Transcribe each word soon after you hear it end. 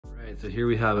Alright, so here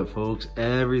we have it, folks.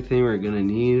 Everything we're gonna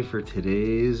need for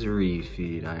today's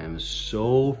refeed. I am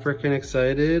so freaking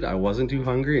excited. I wasn't too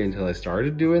hungry until I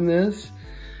started doing this.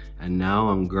 And now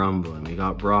I'm grumbling. We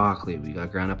got broccoli, we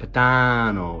got grana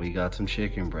padano, we got some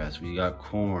chicken breast, we got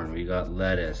corn, we got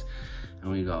lettuce, and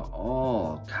we got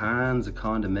all kinds of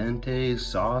condimentes,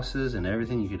 sauces, and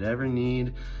everything you could ever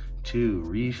need to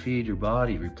refeed your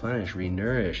body, replenish,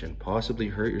 renourish, and possibly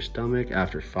hurt your stomach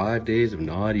after 5 days of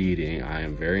not eating. I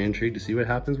am very intrigued to see what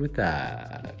happens with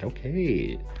that.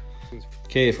 Okay,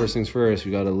 first things first,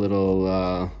 we got a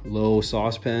little low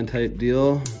saucepan type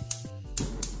deal.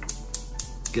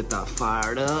 Get that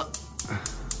fired up.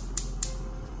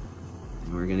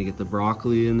 And we're gonna get the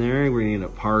broccoli in there. We're gonna get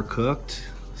it par cooked.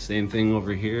 Same thing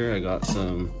over here. I got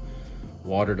some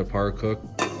water to par cook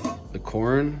the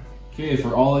corn. Okay,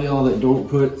 for all of y'all that don't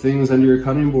put things under your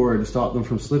cutting board to stop them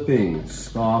from slipping,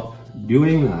 stop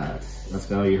doing that. That's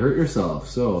how you hurt yourself.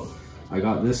 So I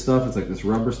got this stuff. It's like this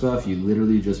rubber stuff. You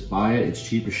literally just buy it. It's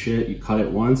cheap as shit. You cut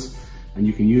it once and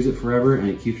you can use it forever, and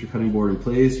it keeps your cutting board in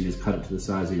place. You just cut it to the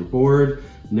size of your board.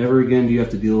 Never again do you have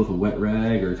to deal with a wet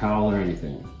rag or a towel or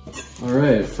anything. All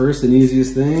right, first and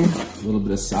easiest thing, a little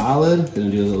bit of salad.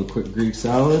 Gonna do a little quick Greek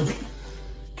salad.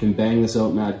 Can bang this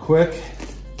out mad quick.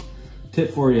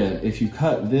 Tip for you, if you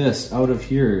cut this out of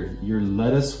here, your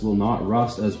lettuce will not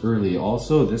rust as early.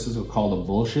 Also, this is called a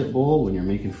bullshit bowl when you're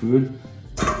making food.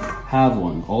 Have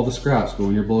one. All the scraps go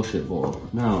in your bullshit bowl.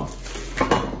 Now,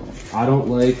 I don't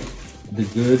like the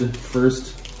good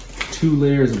first 2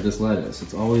 layers of this lettuce.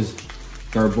 It's always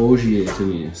garbogier to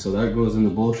me. So that goes in the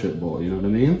bullshit bowl, you know what I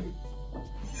mean?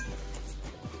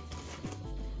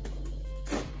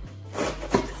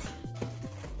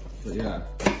 But yeah.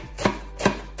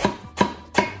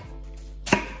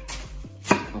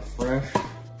 A fresh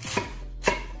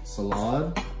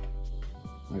salad.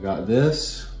 I got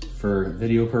this for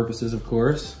video purposes, of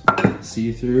course.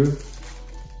 See-through.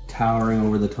 Towering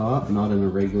over the top, not in a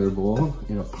regular bowl,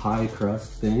 in a pie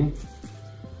crust thing.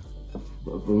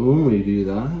 But boom, we do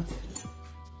that.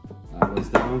 That was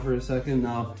down for a second.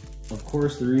 Now, of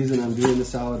course, the reason I'm doing the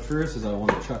salad first is I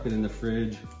want to chuck it in the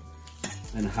fridge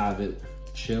and have it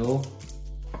chill.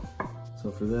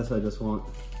 So for this, I just want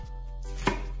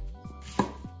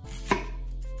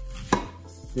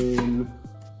thin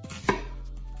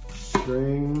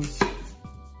strings.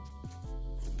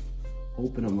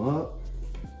 Open them up.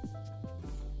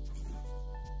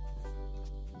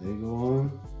 They go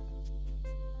on.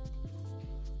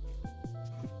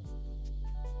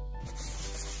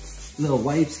 Little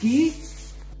wipe ski.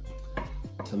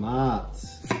 Tomatoes.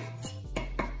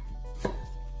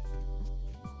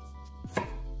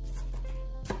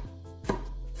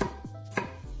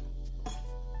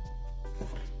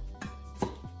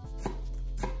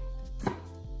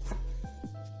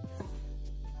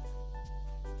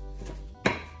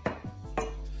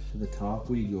 To the top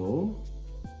we go.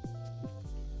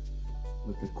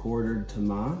 With the quartered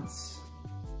tomatoes.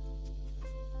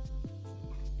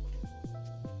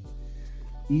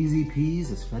 Easy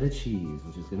peas is feta cheese,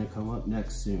 which is gonna come up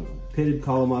next soon. Pitted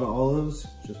Kalamata olives,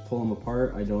 just pull them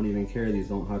apart. I don't even care, these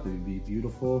don't have to be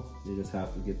beautiful. They just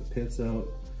have to get the pits out,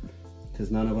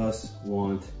 because none of us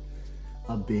want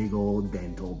a big old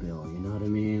dental bill, you know what I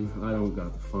mean? I don't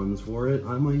got the funds for it,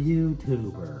 I'm a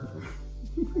YouTuber.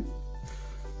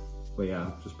 But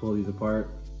yeah, just pull these apart.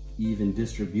 Even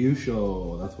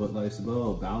distribution, that's what life's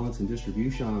about, balance and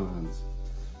distributions.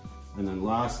 And then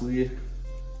lastly,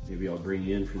 maybe I'll bring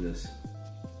you in for this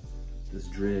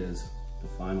drizz, the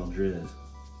final drizz.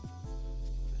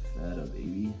 Feta,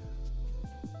 baby.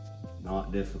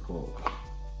 Not difficult.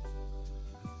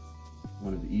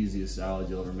 One of the easiest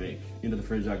salads you'll ever make. Into the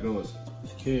fridge that goes.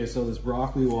 Okay, so this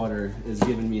broccoli water is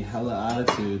giving me hella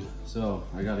attitude, so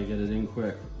I gotta get it in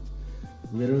quick.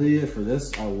 Literally, for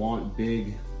this, I want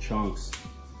big chunks.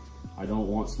 I don't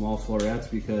want small florets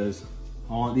because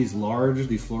I want these large,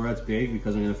 these florets big,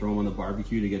 because I'm gonna throw them on the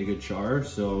barbecue to get a good char.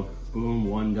 So boom,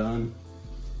 one done.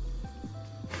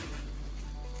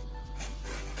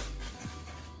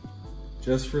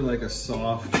 Just for like a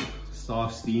soft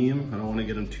steam. I don't wanna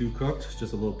get them too cooked,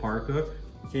 just a little par cook.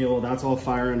 Okay, well that's all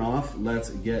firing off. Let's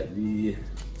get the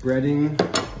breading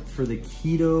for the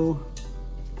keto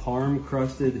parm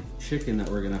crusted chicken that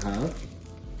we're gonna have.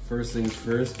 First things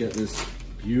first, get this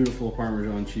beautiful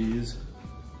Parmesan cheese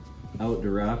out the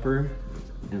wrapper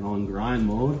and on grind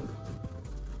mode.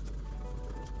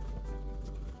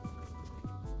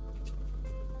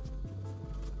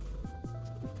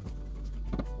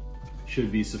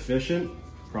 Should be sufficient,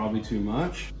 probably too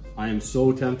much. I am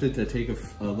so tempted to take a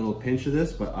little pinch of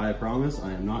this, but I promise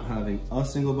I am not having a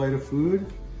single bite of food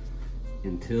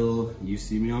until you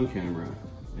see me on camera.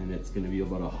 And it's gonna be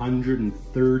about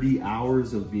 130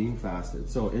 hours of being fasted.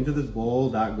 So into this bowl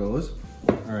that goes.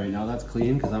 All right, now that's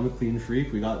clean because I'm a clean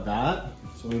freak. We got that.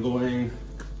 So I'm going,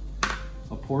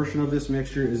 a portion of this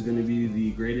mixture is gonna be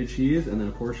the grated cheese, and then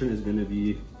a portion is gonna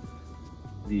be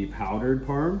the powdered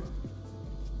parm.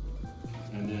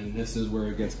 And then this is where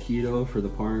it gets keto for the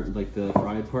part, like the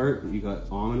fried part. You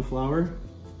got almond flour.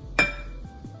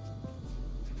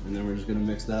 And then we're just gonna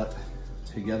mix that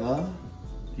together.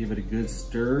 Give it a good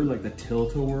stir, like the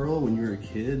tilt-a-whirl when you were a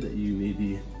kid that you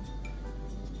maybe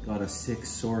got a sick,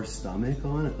 sore stomach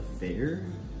on at the fair.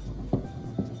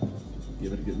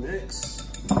 Give it a good mix.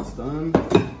 It's done.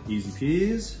 Easy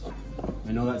peas.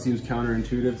 I know that seems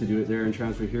counterintuitive to do it there and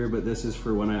transfer here, but this is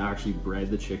for when I actually bread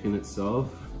the chicken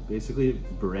itself. Basically,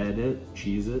 bread it,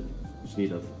 cheese it. Just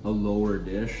need a lower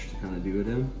dish to kind of do it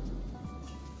in.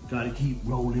 Gotta keep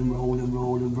rolling, rolling,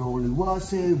 rolling, rolling. What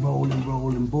say rolling,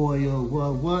 rolling, boil,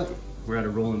 what? We're at a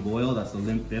rolling boil. That's the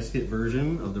Limp Biscuit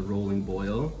version of the rolling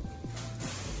boil.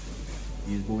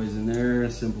 These boys in there,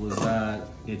 simple as that.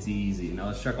 It's easy. Now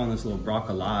let's check on this little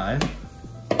broccoli.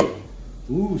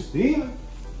 Ooh, steam.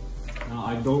 Now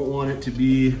I don't want it to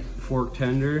be fork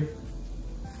tender.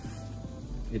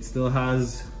 It still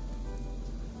has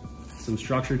some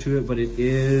structure to it, but it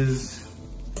is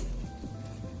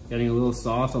getting a little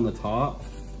soft on the top,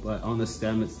 but on the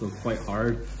stem it's still quite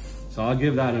hard. So I'll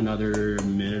give that another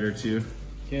minute or two.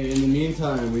 Okay, in the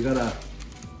meantime, we gotta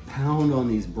pound on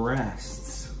these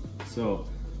breasts. So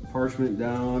parchment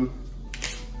down,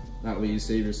 that way you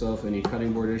save yourself any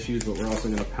cutting board issues, but we're also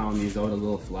gonna pound these out a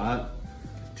little flat.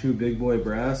 2 big boy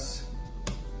breasts,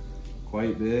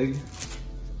 quite big.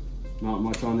 Not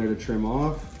much on there to trim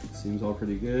off. Seems all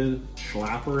pretty good.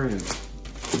 Schlapper and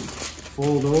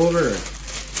fold over.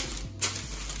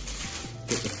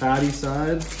 Get the fatty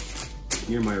side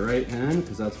near my right hand,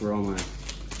 because that's where all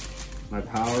my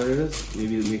power is.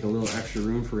 Maybe make a little extra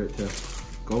room for it to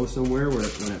go somewhere when it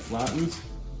flattens.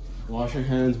 Wash your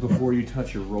hands before you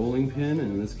touch your rolling pin,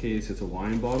 and in this case it's a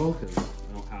wine bottle because I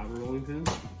don't have a rolling pin.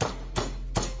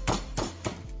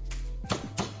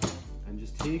 And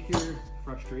just take your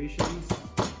frustrations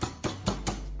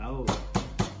out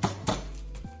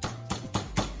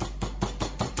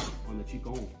on the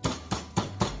chicken.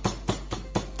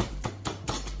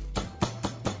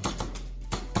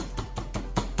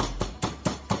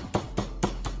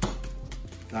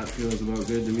 That feels about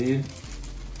good to me.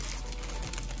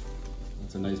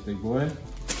 That's a nice big boy.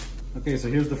 Okay, so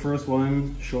here's the first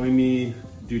one. Showing me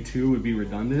do 2 would be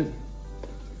redundant.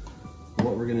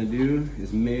 What we're gonna do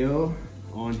is mayo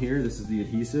on here. This is the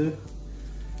adhesive.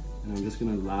 And I'm just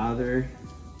gonna lather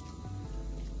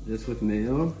this with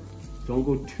mayo. Don't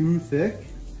go too thick.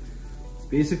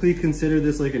 Basically consider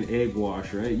this like an egg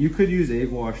wash, right? You could use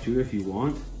egg wash too if you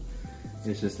want.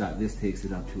 It's just that this takes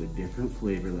it up to a different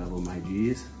flavor level, my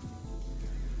G's.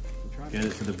 Get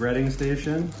it to the breading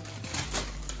station.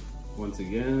 Once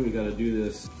again, we gotta do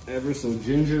this ever so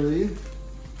gingerly.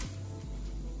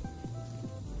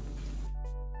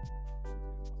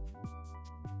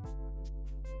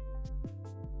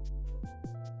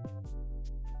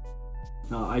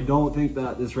 Now, I don't think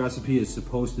that this recipe is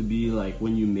supposed to be like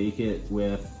when you make it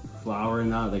with flour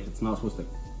and that, like it's not supposed to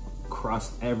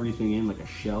crust everything in like a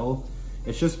shell.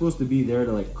 It's just supposed to be there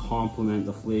to like complement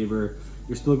the flavor.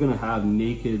 You're still gonna have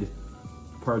naked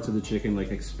parts of the chicken like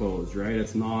exposed, right?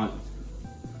 It's not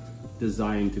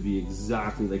designed to be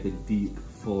exactly like a deep,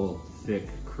 full, thick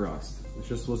crust. It's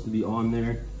just supposed to be on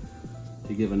there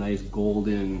to give a nice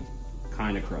golden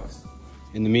kind of crust.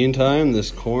 In the meantime,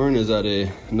 this corn is at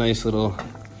a nice little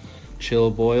chill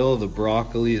boil. The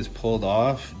broccoli is pulled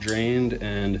off, drained,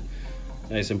 and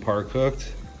nice and par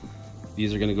cooked.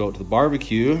 These are gonna go out to the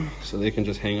barbecue so they can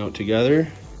just hang out together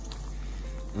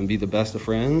and be the best of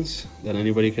friends that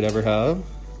anybody could ever have.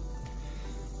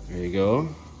 There you go.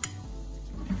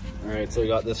 All right, so I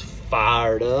got this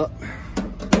fired up.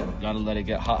 Gotta let it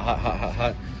get hot, hot, hot, hot,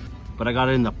 hot. But I got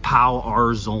it in the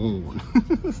power zone.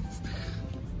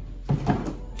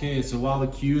 Okay, so while the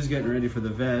Q's getting ready for the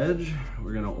veg,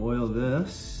 we're gonna oil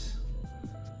this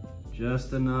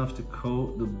just enough to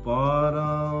coat the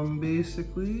bottom,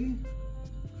 basically.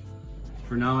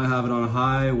 For now, I have it on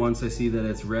high. Once I see that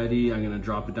it's ready, I'm gonna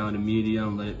drop it down to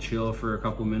medium, let it chill for a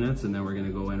couple minutes, and then we're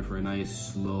gonna go in for a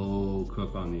nice slow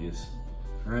cook on these.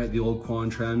 All right, the old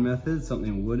Quantran method,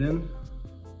 something wooden.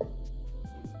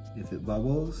 If it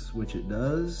bubbles, which it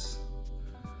does,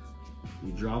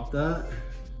 you drop that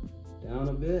down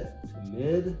a bit to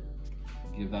mid,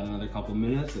 give that another couple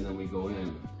minutes, and then we go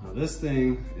in. Now this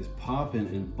thing is popping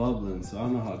and bubbling, so I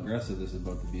don't know how aggressive this is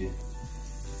about to be.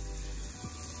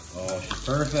 Oh, she's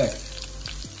perfect.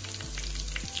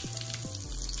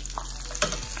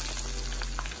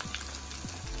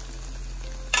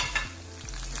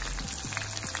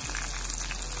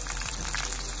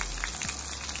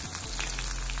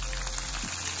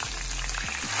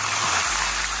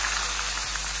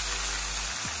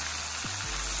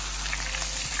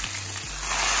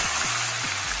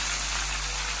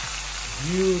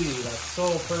 Beauty, that's so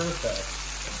perfect.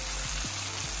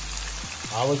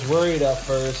 I was worried at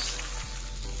first.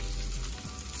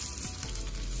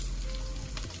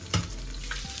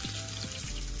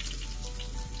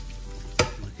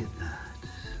 Look at that.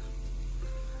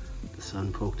 The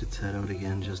sun poked its head out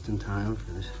again just in time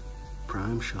for this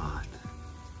prime shot.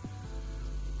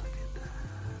 Look at that,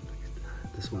 look at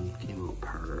that. This one came out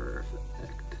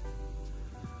perfect.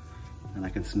 And I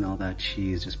can smell that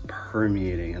cheese just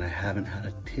permeating, and I haven't had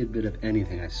a tidbit of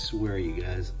anything, I swear you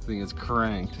guys. This thing is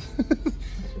cranked.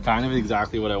 Kind of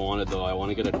exactly what I wanted though. I want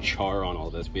to get a char on all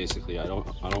this basically. I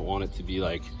don't want it to be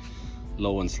like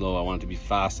low and slow. I want it to be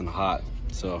fast and hot.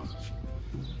 So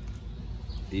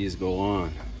these go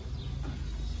on.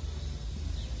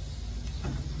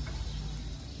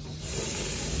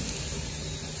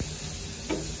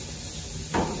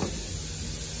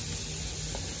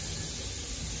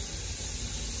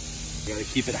 You gotta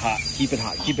keep it hot, keep it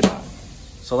hot, keep it hot.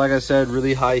 So like I said,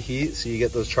 really high heat so you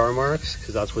get those char marks,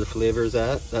 because that's where the flavor is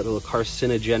at, that little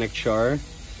carcinogenic char.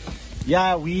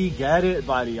 Yeah, we get it,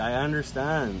 buddy, I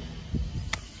understand.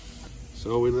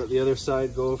 So we let the other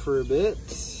side go for a bit.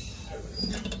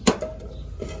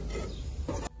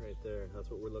 Right there,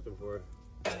 that's what we're looking for.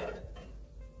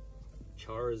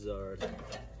 Charizard.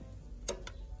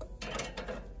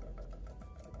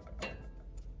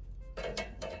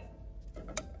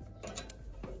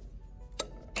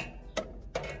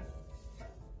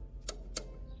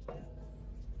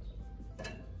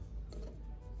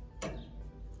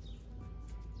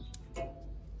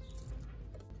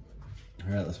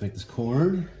 All right, let's make this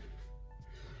corn.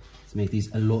 Let's make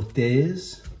these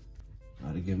elotes.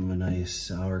 Gotta give them a nice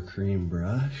sour cream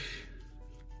brush.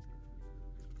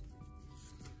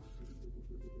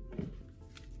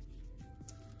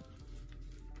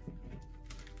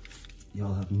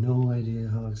 Y'all have no idea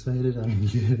how excited I'm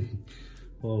getting.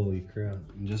 Holy crap.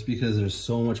 And just because there's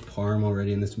so much parm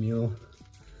already in this meal,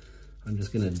 I'm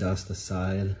just gonna dust the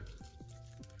side.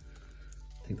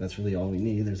 I think that's really all we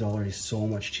need. There's already so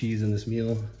much cheese in this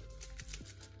meal.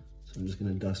 So I'm just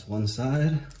gonna dust one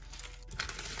side.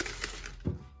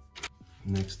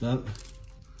 Next up,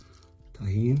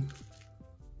 tahini.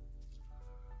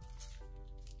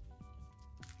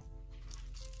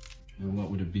 And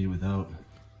what would it be without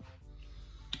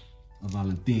a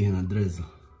Valentina drizzle?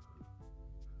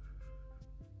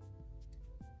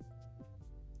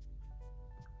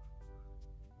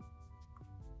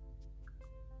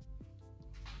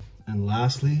 And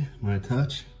lastly, my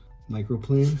touch,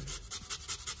 microplane.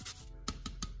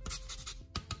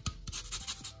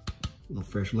 A little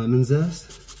fresh lemon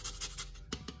zest.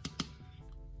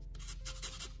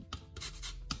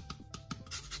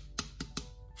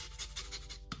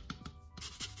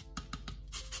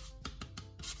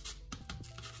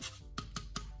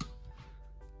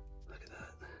 Look at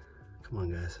that. Come on,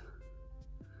 guys.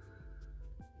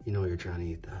 You know you're trying to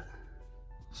eat that.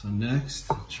 So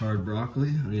next, charred broccoli.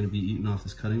 I'm gonna be eating off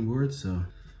this cutting board, so I'm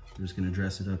just gonna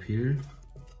dress it up here.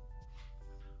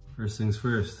 First things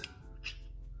first,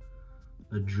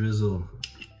 a drizzle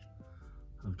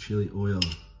of chili oil.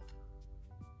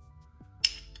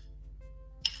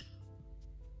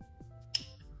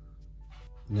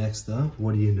 Next up,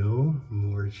 what do you know?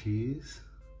 More cheese.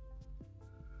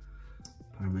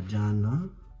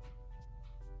 Parmigiano.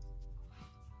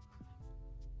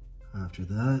 After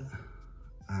that,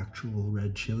 actual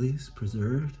red chilies,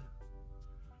 preserved.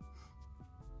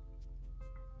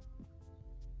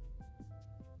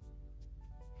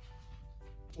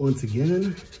 Once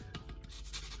again,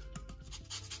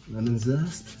 lemon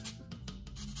zest.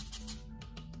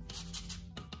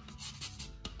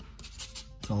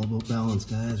 It's all about balance,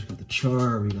 guys. We got the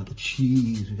char, we got the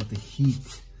cheese, we got the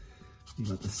heat, we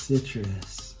got the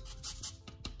citrus.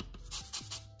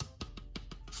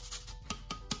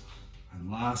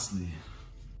 And lastly,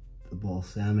 the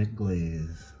balsamic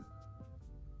glaze.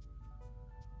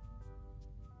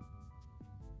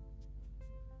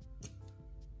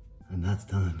 And that's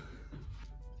done.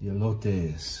 The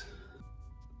elotes.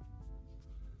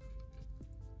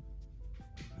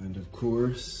 And of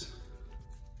course,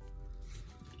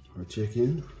 our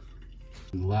chicken.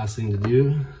 And the last thing to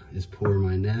do is pour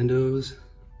my Nando's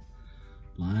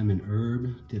lime and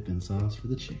herb dipping sauce for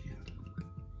the chicken.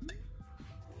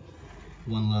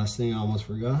 One last thing I almost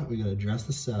forgot, we gotta dress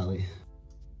the Sally.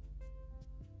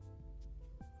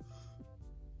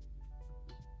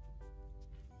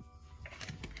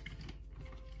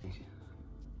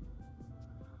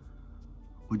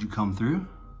 Would you come through?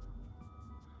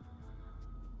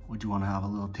 Would you want to have a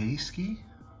little taste-ski?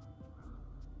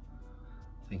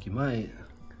 I think you might.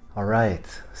 All right,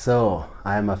 so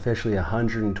I'm officially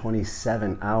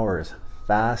 127 hours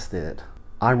fasted.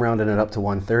 I'm rounding it up to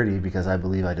 130 because I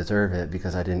believe I deserve it,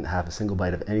 because I didn't have a single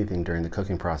bite of anything during the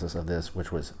cooking process of this,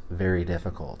 which was very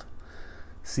difficult.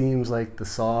 Seems like the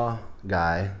saw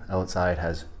guy outside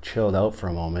has chilled out for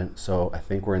a moment, so I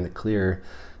think we're in the clear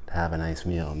to have a nice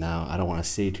meal. Now, I don't want to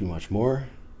say too much more.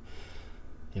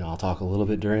 You know, I'll talk a little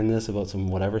bit during this about some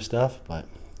whatever stuff, but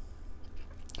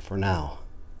for now,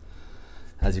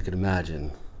 as you can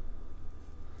imagine,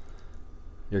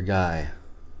 your guy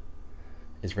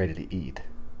is ready to eat.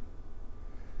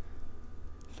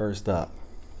 First up,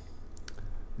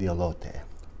 the elote.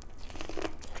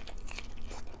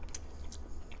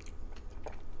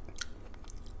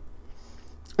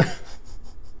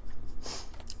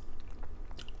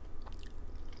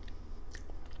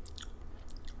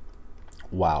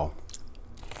 Wow.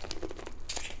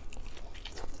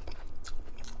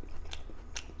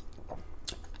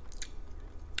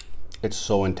 It's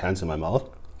so intense in my mouth.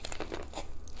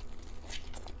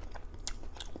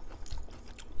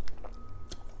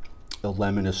 The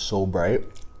lemon is so bright.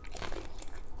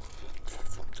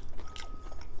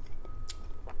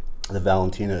 The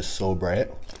Valentina is so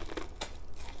bright.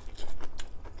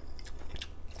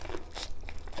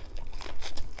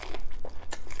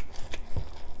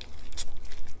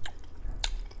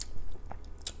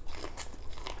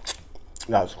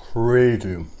 That's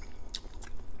crazy.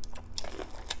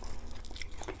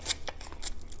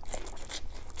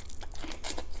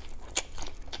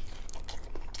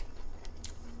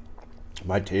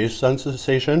 My taste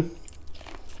sensation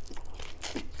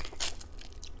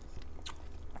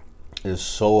is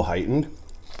so heightened.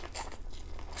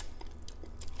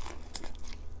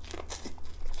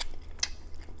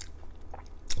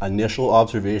 Initial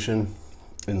observation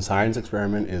in science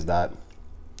experiment is that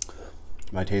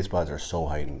my taste buds are so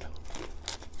heightened.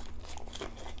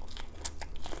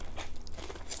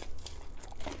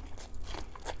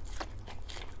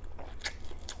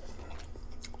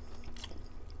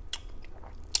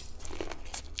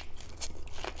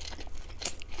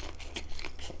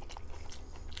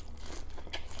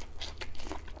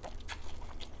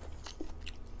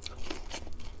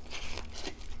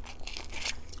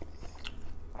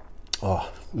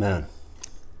 Oh man,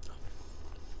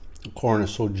 the corn is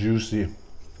so juicy,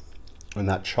 and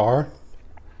that char,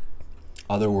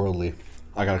 otherworldly.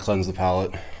 I gotta cleanse the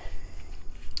palate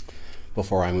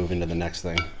before I move into the next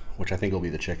thing, which I think will be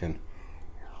the chicken.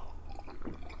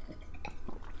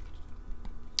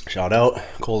 Shout out,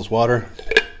 coldest water.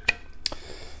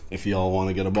 If y'all want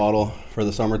to get a bottle for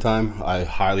the summertime, I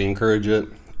highly encourage it.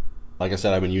 Like I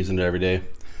said, I've been using it every day.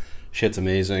 Shit's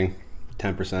amazing.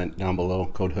 10% down below,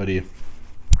 code Hoody.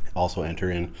 Also enter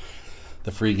in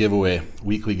the free giveaway,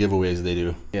 weekly giveaways they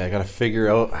do. Yeah, I gotta figure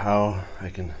out how I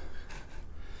can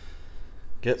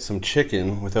get some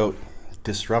chicken without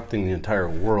disrupting the entire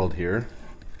world here,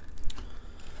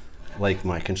 like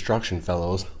my construction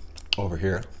fellows over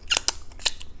here.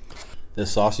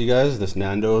 This sauce, you guys, this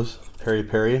Nando's peri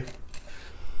peri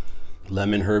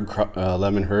lemon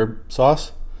herb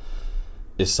sauce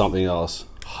is something else.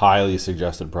 Highly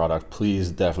suggested product. Please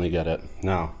definitely get it.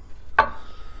 Now,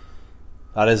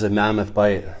 that is a mammoth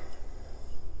bite,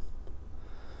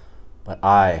 but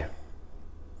I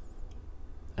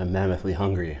am mammothly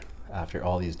hungry after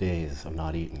all these days of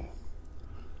not eating.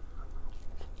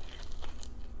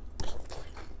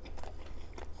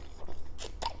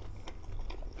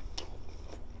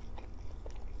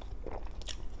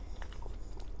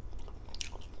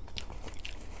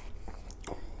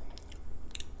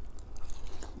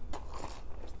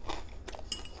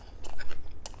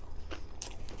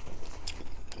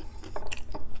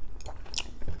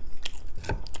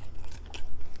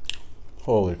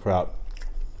 Holy crap.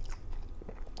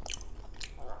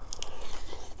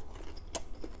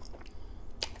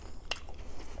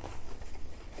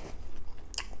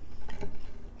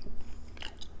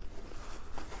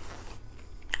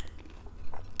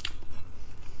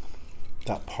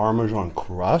 That Parmesan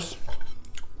crust.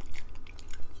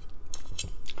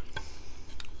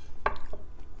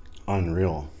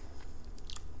 Unreal.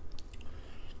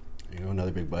 There you go,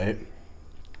 another big bite.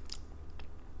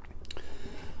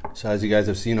 So as you guys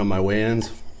have seen on my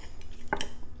weigh-ins,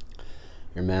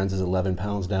 your man's is 11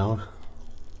 pounds down.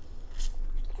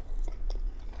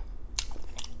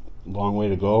 Long way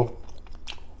to go.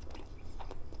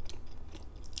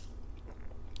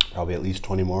 Probably at least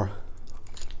 20 more.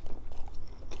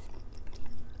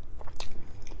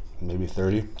 Maybe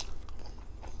 30.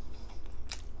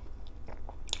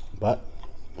 But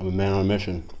I'm a man on a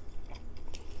mission.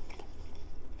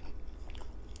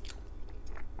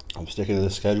 I'm sticking to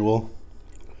this schedule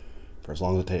for as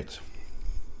long as it takes.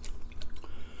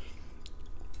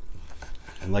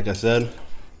 And like I said,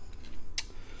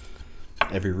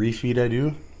 every refeed I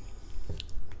do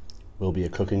will be a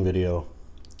cooking video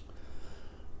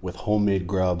with homemade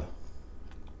grub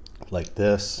like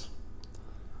this.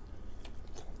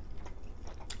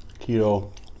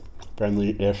 Keto,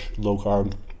 friendly-ish, low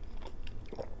carb,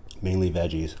 mainly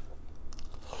veggies.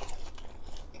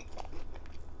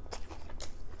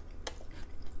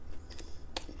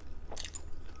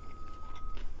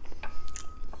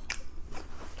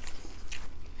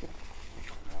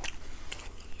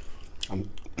 I'm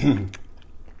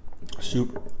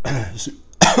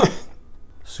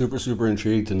super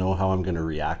intrigued to know how I'm going to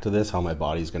react to this, how my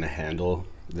body's going to handle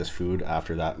this food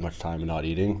after that much time of not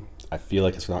eating. I feel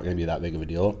like it's not going to be that big of a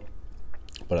deal,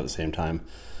 but at the same time,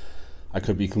 I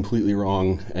could be completely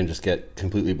wrong and just get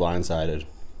completely blindsided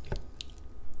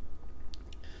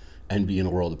and be in a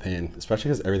world of pain, especially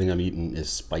because everything I'm eating is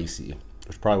spicy,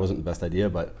 which probably wasn't the best idea,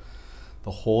 but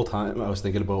the whole time I was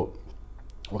thinking about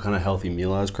what kind of healthy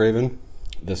meal I was craving.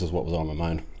 This is what was on my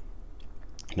mind.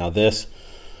 Now this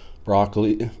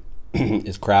broccoli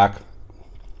is crack.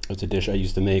 It's a dish I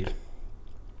used to make.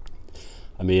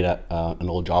 I made at an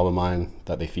old job of mine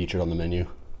that they featured on the menu.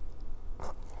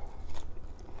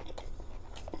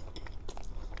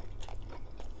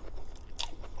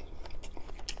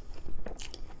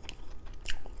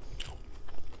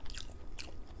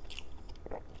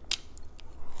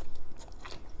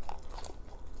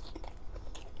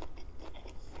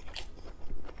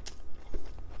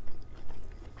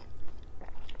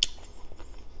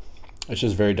 It's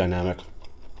just very dynamic.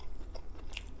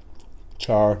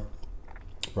 Char,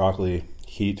 broccoli,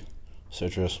 heat,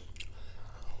 citrus,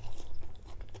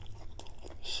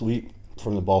 sweet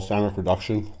from the balsamic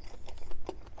reduction.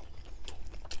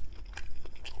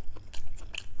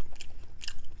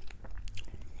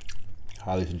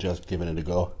 Highly suggest giving it a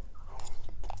go.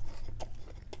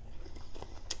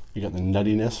 You got the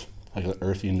nuttiness, like the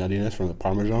earthy nuttiness from the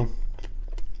Parmesan.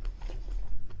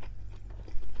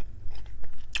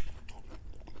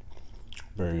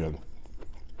 Very good.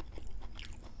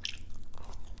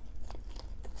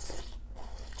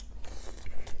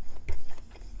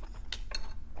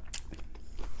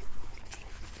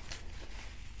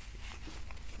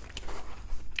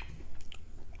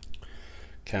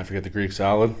 Can't forget the Greek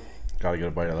salad. Gotta get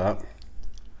a bite of that.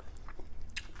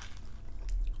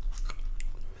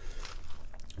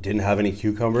 Didn't have any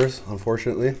cucumbers,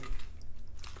 unfortunately,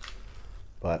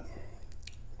 but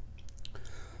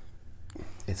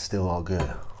it's still all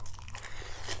good.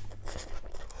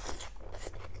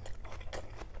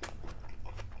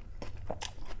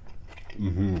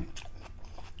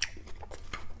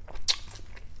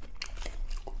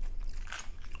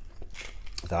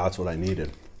 That's what I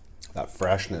needed. That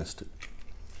freshness to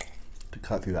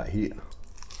cut through that heat.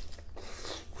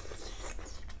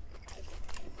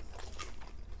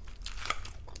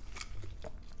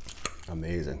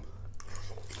 Amazing.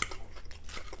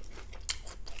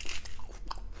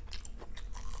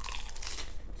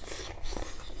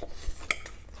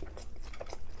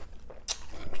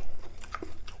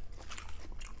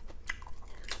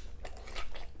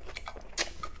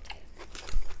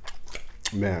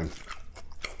 Man,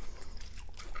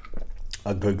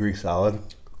 a good Greek salad.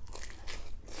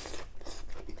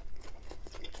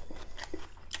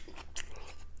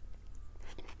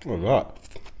 What's that?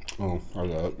 Oh, I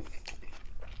got it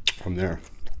from there.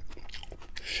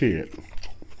 Shit.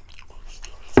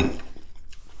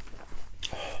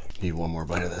 Need one more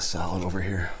bite of this salad over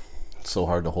here. It's so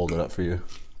hard to hold it up for you.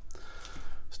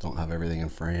 Just don't have everything in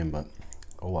frame, but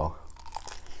oh well.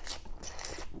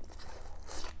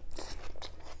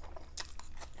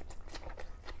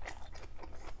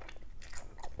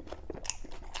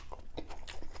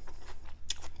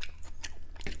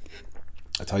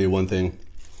 I tell you one thing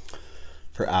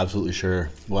for absolutely sure,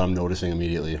 what I'm noticing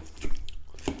immediately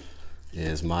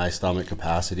is my stomach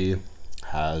capacity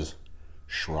has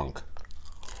shrunk.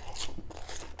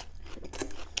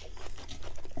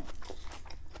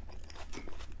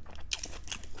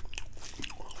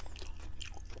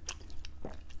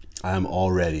 I am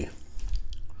already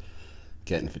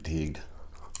getting fatigued.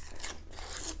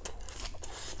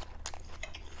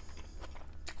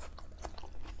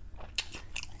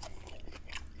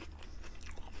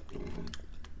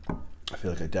 I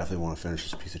feel like I definitely want to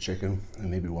finish this piece of chicken and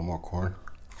maybe one more corn.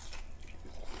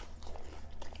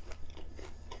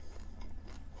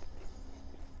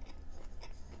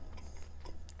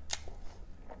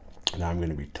 Now I'm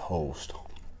gonna be toast.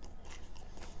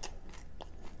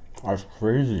 That's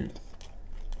crazy.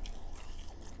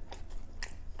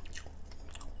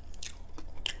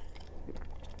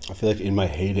 I feel like in my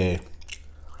heyday,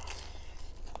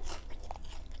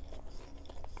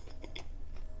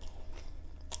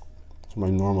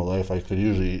 my normal life, I could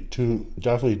usually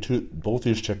eat both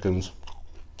these chickens,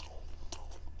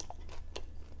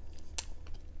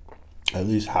 at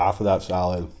least half of that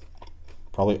salad,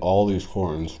 probably all these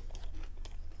corns.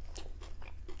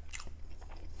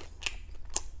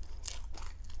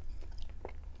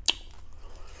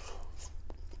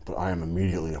 But I am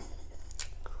immediately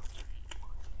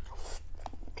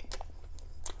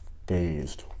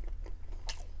dazed.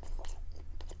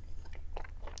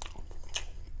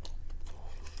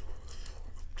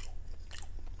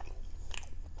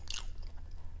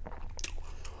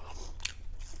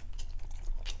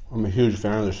 I'm a huge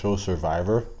fan of the show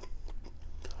Survivor,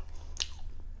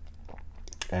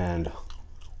 and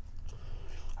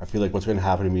I feel like what's going to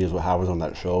happen to me is what happens on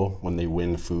that show when they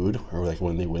win food, or like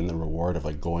when they win the reward of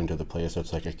like going to the place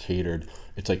that's like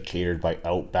it's like catered by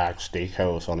Outback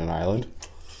Steakhouse on an island,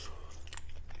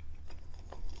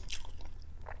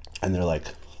 and they're like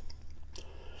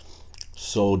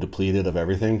so depleted of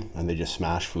everything and they just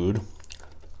smash food,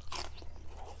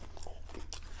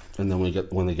 and then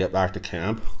when they get back to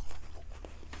camp,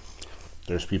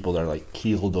 there's people that are like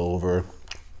keeled over,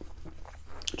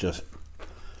 just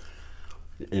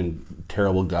in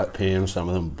terrible gut pain. Some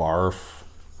of them barf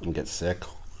and get sick.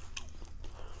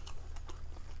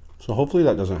 So hopefully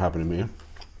that doesn't happen to me.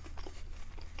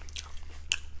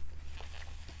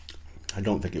 I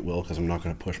don't think it will, because I'm not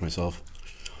going to push myself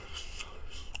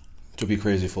to be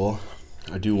crazy full.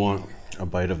 I do want a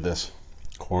bite of this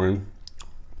corn.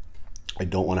 I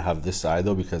don't want to have this side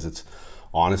though, because it's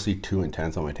honestly too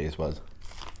intense on my taste buds.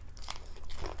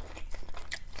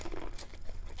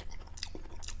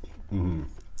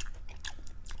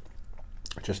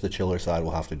 Just the chiller side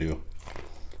will have to do.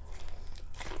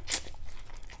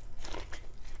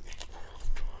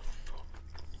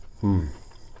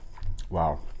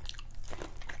 Wow.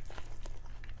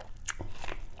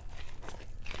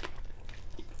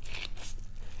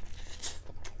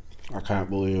 I can't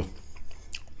believe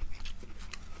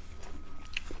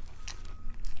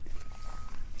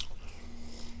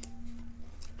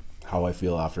how I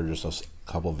feel after just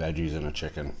a couple veggies and a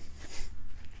chicken.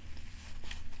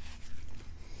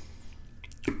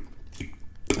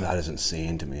 That is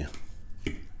insane to me.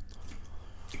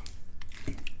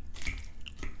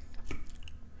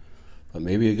 But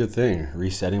maybe a good thing,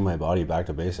 resetting my body back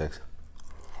to basics.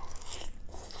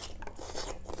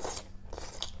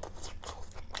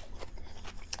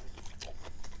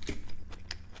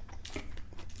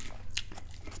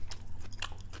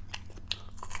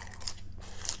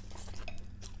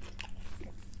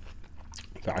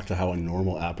 Back to how a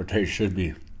normal appetite should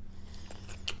be.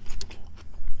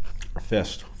 A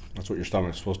fist. That's what your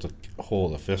stomach's supposed to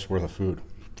hold, a fist worth of food.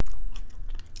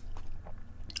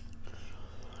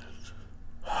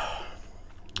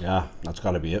 Yeah, that's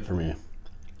gotta be it for me.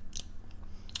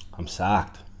 I'm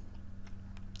sacked.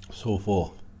 So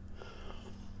full.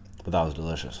 But that was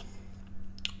delicious.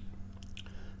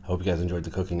 I hope you guys enjoyed the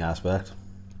cooking aspect.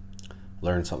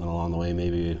 Learned something along the way,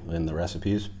 maybe in the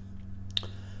recipes.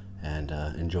 And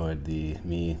enjoyed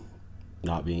me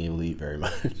not being able to eat very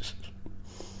much.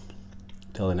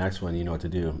 Till the next one, you know what to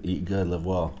do. Eat good, live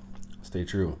well, stay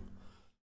true.